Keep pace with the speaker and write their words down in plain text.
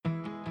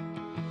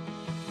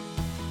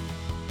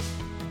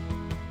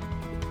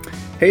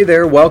Hey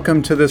there,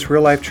 welcome to this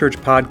Real Life Church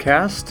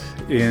podcast.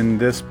 In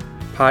this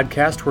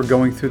podcast, we're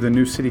going through the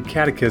New City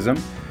Catechism,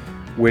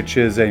 which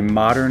is a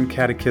modern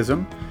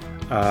catechism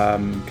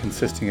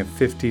consisting of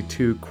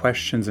 52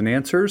 questions and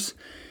answers.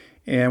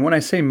 And when I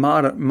say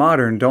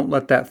modern, don't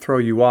let that throw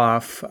you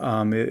off.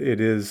 It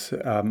is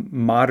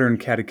modern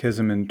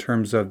catechism in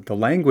terms of the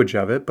language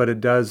of it, but it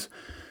does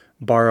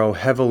borrow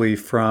heavily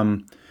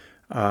from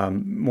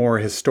more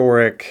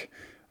historic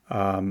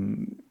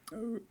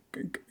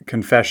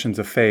confessions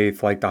of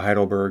faith, like the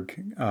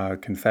Heidelberg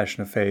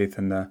Confession of Faith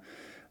and the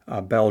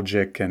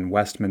Belgic and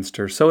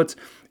Westminster. So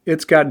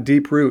it's got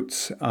deep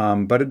roots,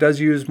 but it does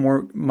use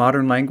more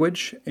modern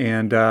language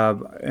and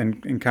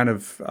kind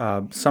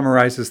of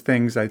summarizes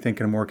things, I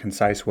think, in a more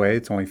concise way.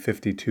 It's only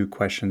 52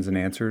 questions and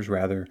answers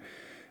rather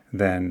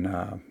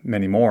than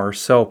many more.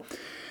 So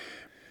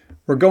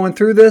we're going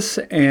through this,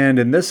 and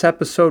in this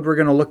episode, we're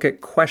going to look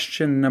at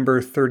question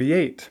number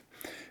 38.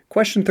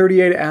 Question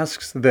 38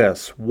 asks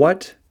this: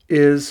 what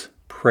is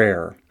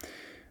prayer?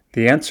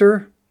 The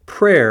answer: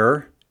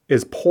 prayer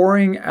is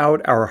pouring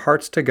out our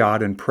hearts to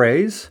God in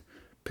praise,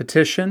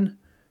 petition,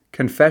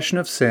 confession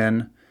of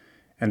sin,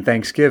 and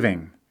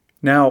thanksgiving.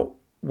 Now,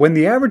 when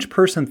the average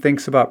person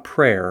thinks about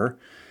prayer,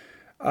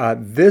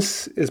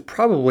 this is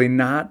probably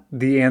not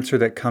the answer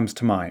that comes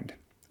to mind.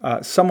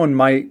 Someone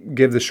might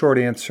give the short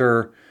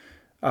answer,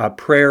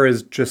 prayer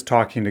is just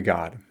talking to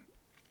God.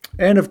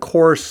 And of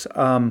course,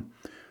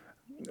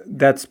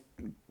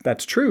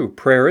 that's true.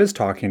 Prayer is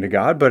talking to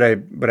God, but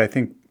I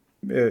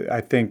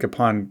think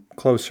upon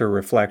closer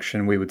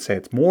reflection, we would say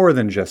it's more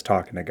than just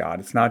talking to God.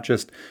 It's not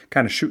just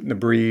kind of shooting the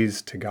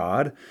breeze to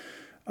God,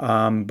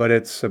 but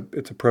it's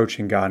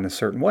approaching God in a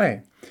certain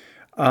way.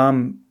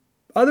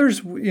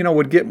 Others,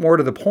 would get more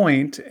to the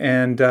point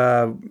and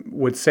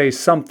would say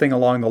something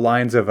along the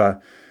lines of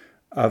a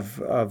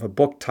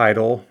book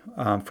title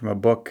from a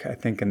book, I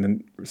think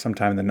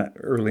sometime in the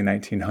early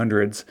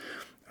 1900s.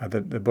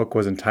 The book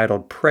was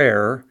entitled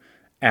Prayer,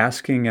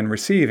 Asking and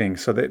Receiving.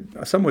 So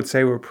that some would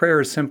say, well,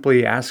 prayer is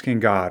simply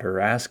asking God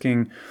or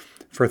asking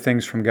for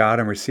things from God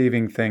and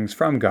receiving things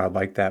from God,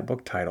 like that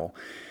book title.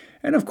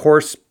 And of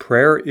course,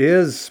 prayer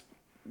is,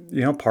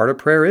 part of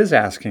prayer is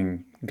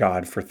asking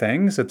God for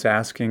things. It's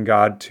asking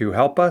God to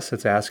help us.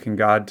 It's asking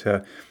God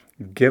to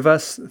give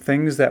us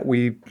things that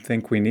we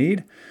think we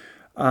need.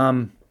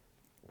 But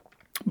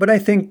I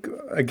think,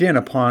 again,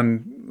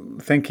 upon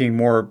thinking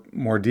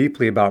more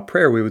deeply about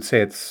prayer, we would say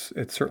it's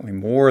certainly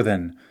more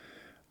than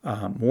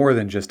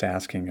just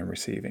asking and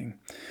receiving.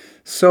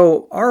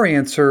 So our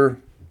answer,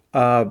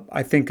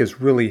 I think, is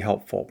really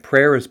helpful.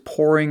 Prayer is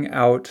pouring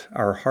out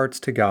our hearts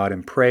to God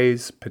in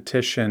praise,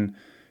 petition,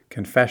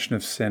 confession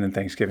of sin, and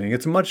thanksgiving.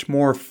 It's a much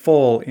more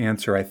full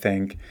answer, I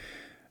think,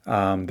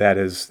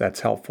 that's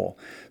helpful.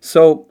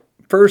 So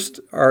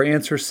first, our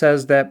answer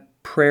says that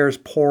prayer is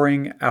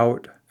pouring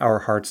out our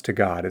hearts to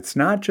God. It's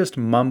not just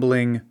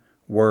mumbling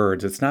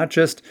words. It's not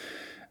just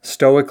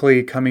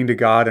stoically coming to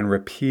God and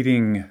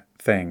repeating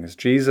things.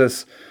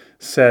 Jesus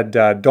said,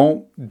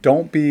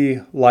 don't be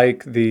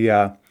like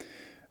I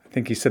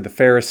think he said the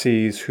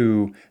Pharisees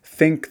who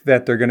think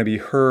that they're going to be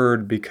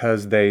heard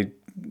because they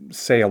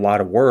say a lot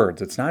of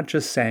words. It's not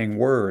just saying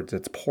words.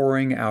 It's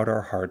pouring out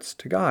our hearts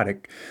to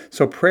God.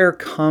 So prayer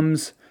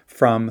comes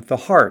from the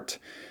heart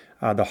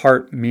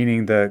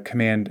meaning the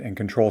command and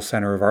control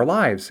center of our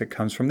lives. It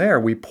comes from there.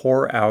 We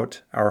pour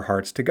out our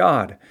hearts to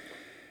God.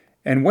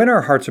 And when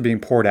our hearts are being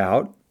poured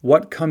out,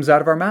 what comes out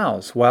of our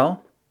mouths?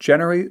 Well,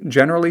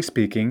 generally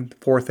speaking,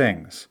 four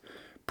things: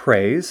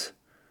 praise,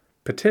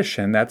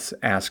 petition, that's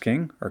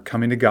asking or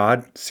coming to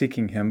God,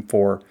 seeking Him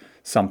for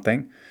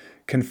something;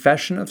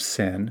 confession of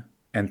sin;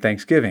 and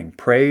thanksgiving.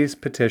 Praise,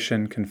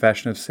 petition,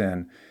 confession of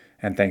sin,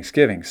 and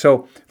thanksgiving.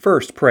 So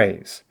first,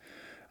 praise.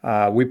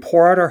 We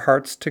pour out our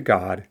hearts to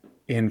God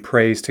in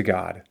praise to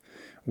God.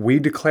 We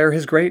declare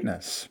His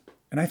greatness.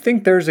 And I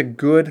think there's a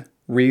good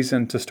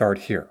reason to start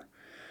here.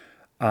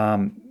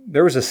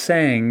 There was a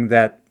saying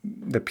that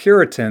the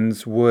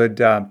Puritans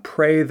would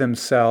pray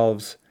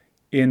themselves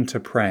into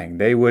praying.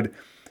 They would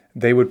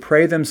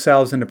pray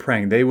themselves into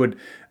praying. They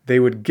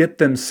would get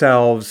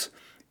themselves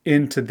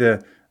into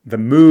the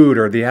mood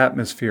or the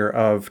atmosphere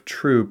of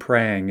true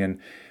praying. And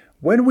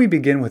when we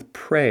begin with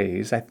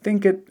praise, I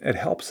think it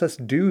helps us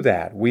do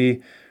that.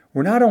 We're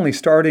not only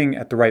starting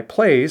at the right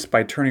place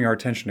by turning our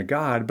attention to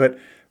God, but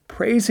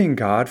praising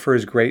God for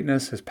His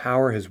greatness, His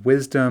power, His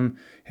wisdom,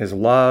 His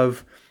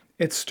love.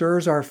 It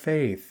stirs our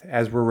faith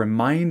as we're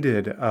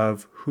reminded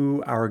of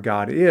who our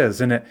God is,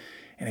 and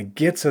it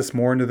gets us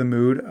more into the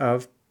mood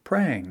of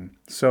praying.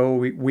 So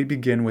we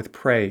begin with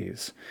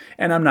praise.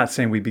 And I'm not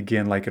saying we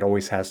begin like it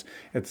always has.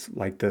 It's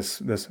like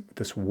this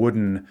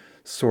wooden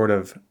sort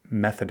of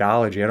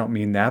methodology. I don't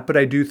mean that, but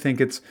I do think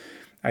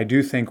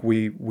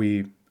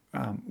we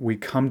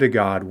come to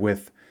God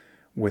with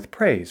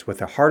praise,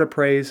 with a heart of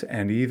praise,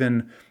 and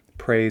even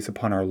praise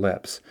upon our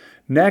lips.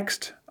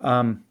 Next,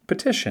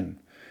 petition.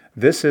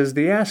 This is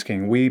the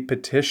asking. We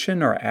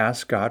petition or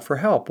ask God for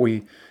help.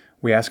 We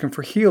ask Him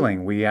for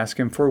healing. We ask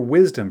Him for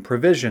wisdom,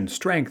 provision,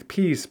 strength,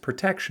 peace,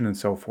 protection, and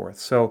so forth.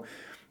 So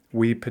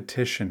we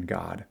petition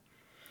God.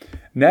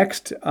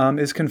 Next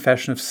is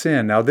confession of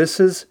sin. Now this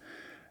is,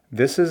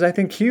 I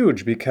think,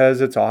 huge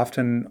because it's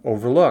often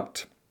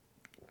overlooked.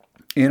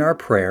 In our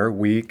prayer,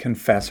 we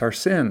confess our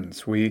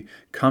sins. We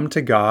come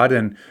to God,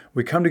 and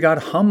we come to God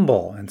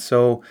humble. And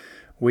so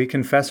we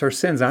confess our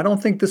sins. I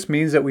don't think this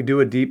means that we do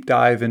a deep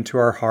dive into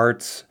our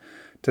hearts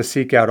to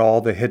seek out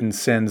all the hidden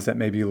sins that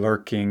may be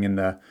lurking in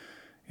the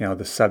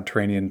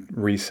subterranean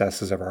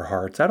recesses of our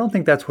hearts. I don't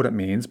think that's what it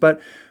means,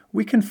 but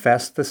we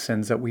confess the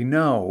sins that we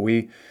know.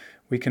 We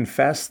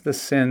confess the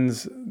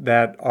sins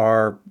that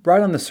are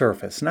right on the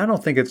surface. And I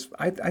don't think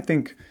I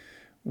think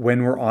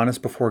when we're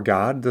honest before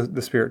God,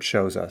 the Spirit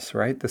shows us,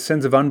 right? The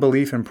sins of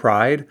unbelief and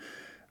pride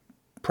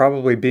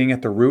probably being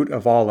at the root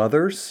of all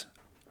others.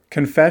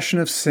 Confession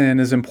of sin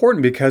is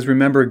important because,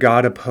 remember,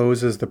 God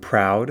opposes the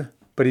proud,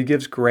 but He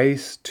gives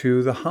grace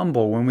to the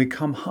humble. When we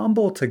come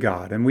humble to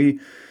God, and we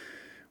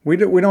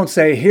don't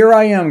say, "Here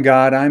I am,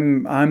 God,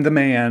 I'm the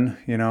man.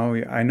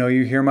 I know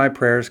you hear my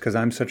prayers because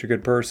I'm such a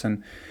good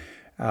person."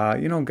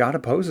 God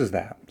opposes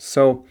that.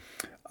 So,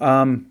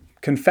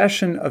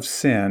 confession of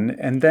sin,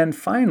 and then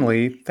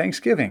finally,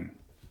 thanksgiving.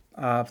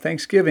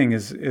 Thanksgiving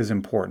is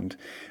important.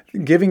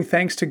 Giving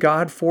thanks to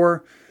God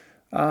for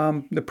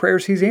the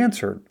prayers He's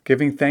answered.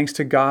 Giving thanks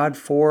to God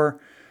for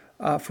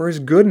His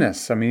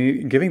goodness.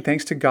 Giving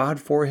thanks to God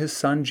for His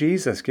Son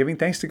Jesus. Giving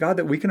thanks to God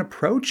that we can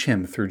approach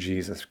Him through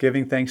Jesus.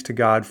 Giving thanks to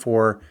God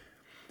for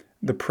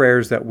the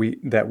prayers that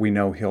we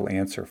know He'll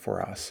answer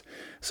for us.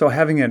 So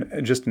having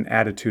just an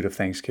attitude of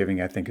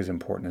thanksgiving, I think, is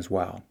important as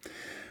well.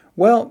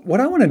 Well, what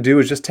I want to do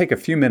is just take a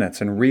few minutes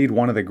and read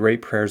one of the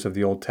great prayers of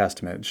the Old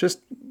Testament.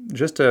 Just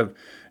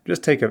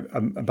take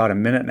about a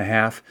minute and a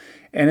half,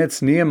 and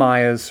it's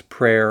Nehemiah's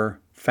prayer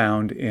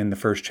found in the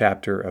first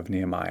chapter of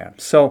Nehemiah.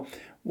 So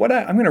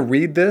I'm going to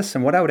read this,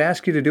 and what I would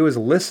ask you to do is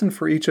listen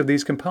for each of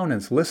these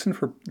components. Listen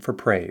for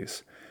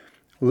praise.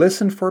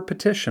 Listen for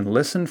petition.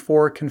 Listen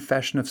for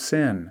confession of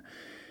sin.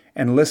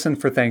 And listen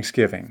for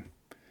thanksgiving.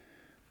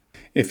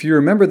 If you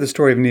remember the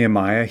story of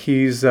Nehemiah,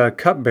 he's a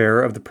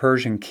cupbearer of the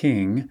Persian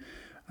king.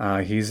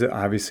 He's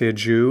obviously a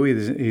Jew.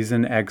 He's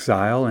in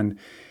exile.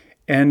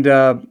 And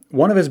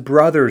one of his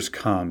brothers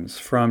comes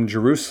from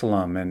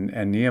Jerusalem,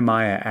 and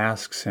Nehemiah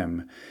asks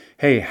him,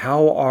 "Hey,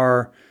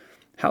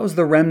 how's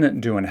the remnant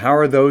doing? How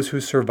are those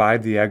who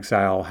survived the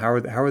exile? How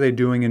are they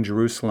doing in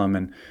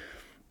Jerusalem?"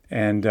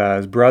 And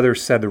his brother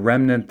said, "The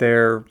remnant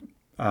there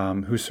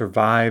who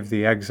survived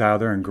the exile,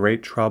 they're in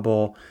great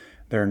trouble.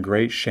 They're in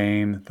great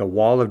shame. The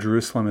wall of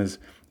Jerusalem is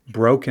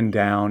broken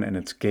down, and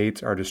its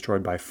gates are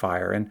destroyed by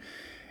fire."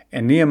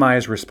 And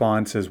Nehemiah's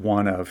response is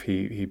one of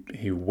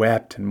he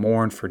wept and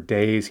mourned for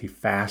days. He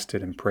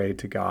fasted and prayed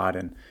to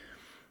God.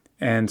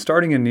 And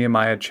starting in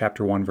Nehemiah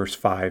chapter 1, verse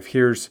 5,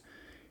 here's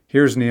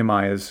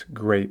Nehemiah's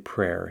great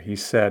prayer. He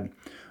said,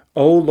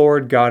 "O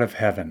Lord God of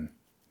heaven,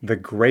 the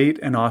great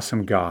and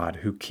awesome God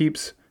who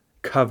keeps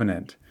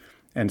covenant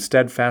and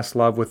steadfast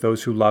love with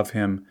those who love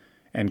Him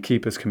and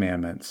keep His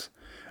commandments,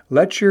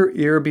 let your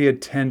ear be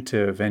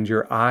attentive and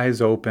your eyes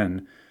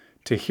open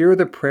to hear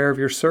the prayer of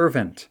your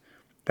servant,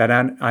 that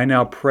I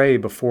now pray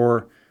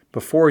before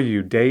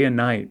you day and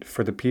night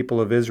for the people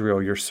of Israel,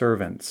 your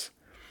servants,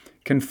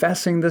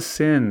 confessing the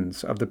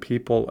sins of the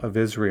people of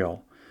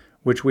Israel,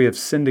 which we have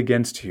sinned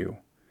against you.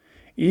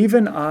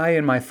 Even I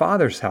and my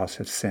father's house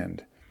have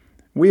sinned.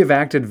 We have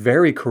acted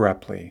very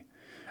corruptly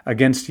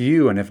against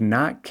you and have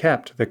not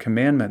kept the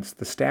commandments,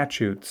 the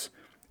statutes,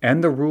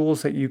 and the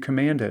rules that you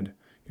commanded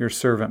your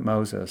servant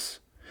Moses.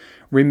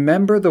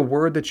 Remember the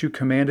word that you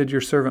commanded your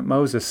servant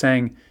Moses,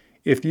 saying,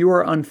 'If you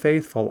are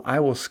unfaithful,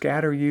 I will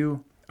scatter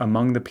you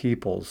among the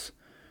peoples.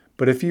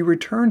 But if you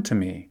return to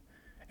me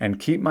and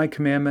keep my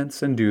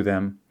commandments and do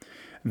them,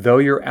 though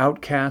your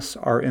outcasts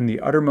are in the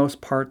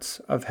uttermost parts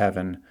of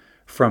heaven,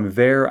 from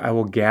there I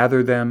will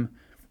gather them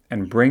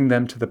and bring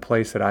them to the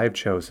place that I have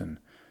chosen,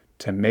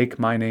 to make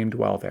my name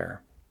dwell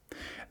there.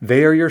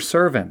 They are your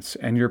servants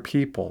and your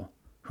people,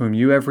 whom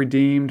you have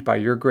redeemed by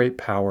your great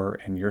power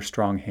and your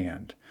strong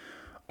hand.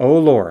 O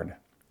Lord,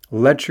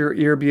 let your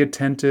ear be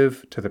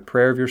attentive to the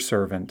prayer of your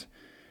servant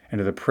and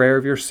to the prayer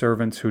of your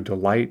servants who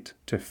delight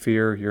to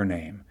fear your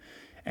name,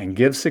 and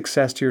give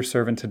success to your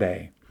servant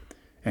today,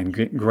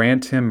 and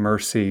grant him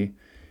mercy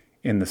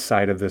in the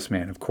sight of this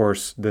man." Of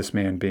course, this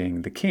man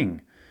being the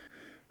king,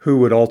 who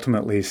would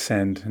ultimately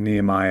send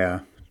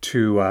Nehemiah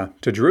to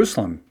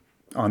Jerusalem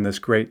on this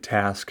great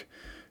task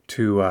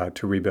to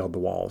rebuild the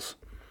walls.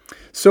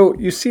 So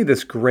you see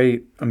this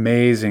great,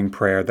 amazing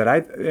prayer that I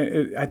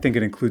think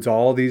it includes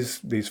all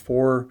these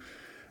four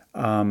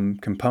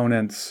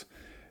components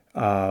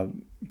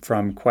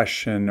from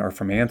question or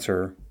from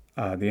answer,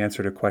 the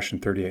answer to question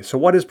 38. So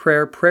what is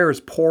prayer? Prayer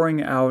is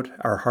pouring out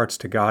our hearts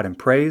to God in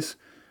praise,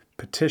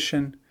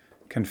 petition,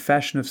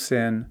 confession of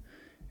sin,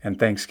 and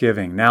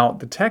thanksgiving. Now,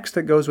 the text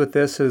that goes with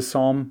this is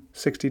Psalm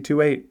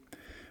 62:8,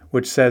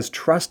 which says,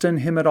 "Trust in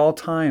Him at all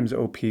times,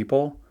 O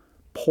people.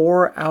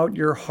 Pour out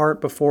your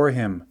heart before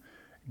Him.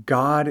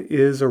 God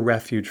is a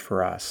refuge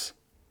for us."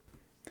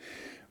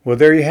 Well,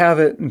 there you have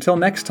it. Until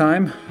next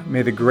time,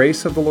 may the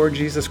grace of the Lord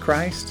Jesus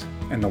Christ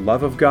and the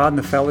love of God and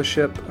the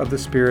fellowship of the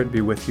Spirit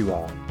be with you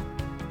all.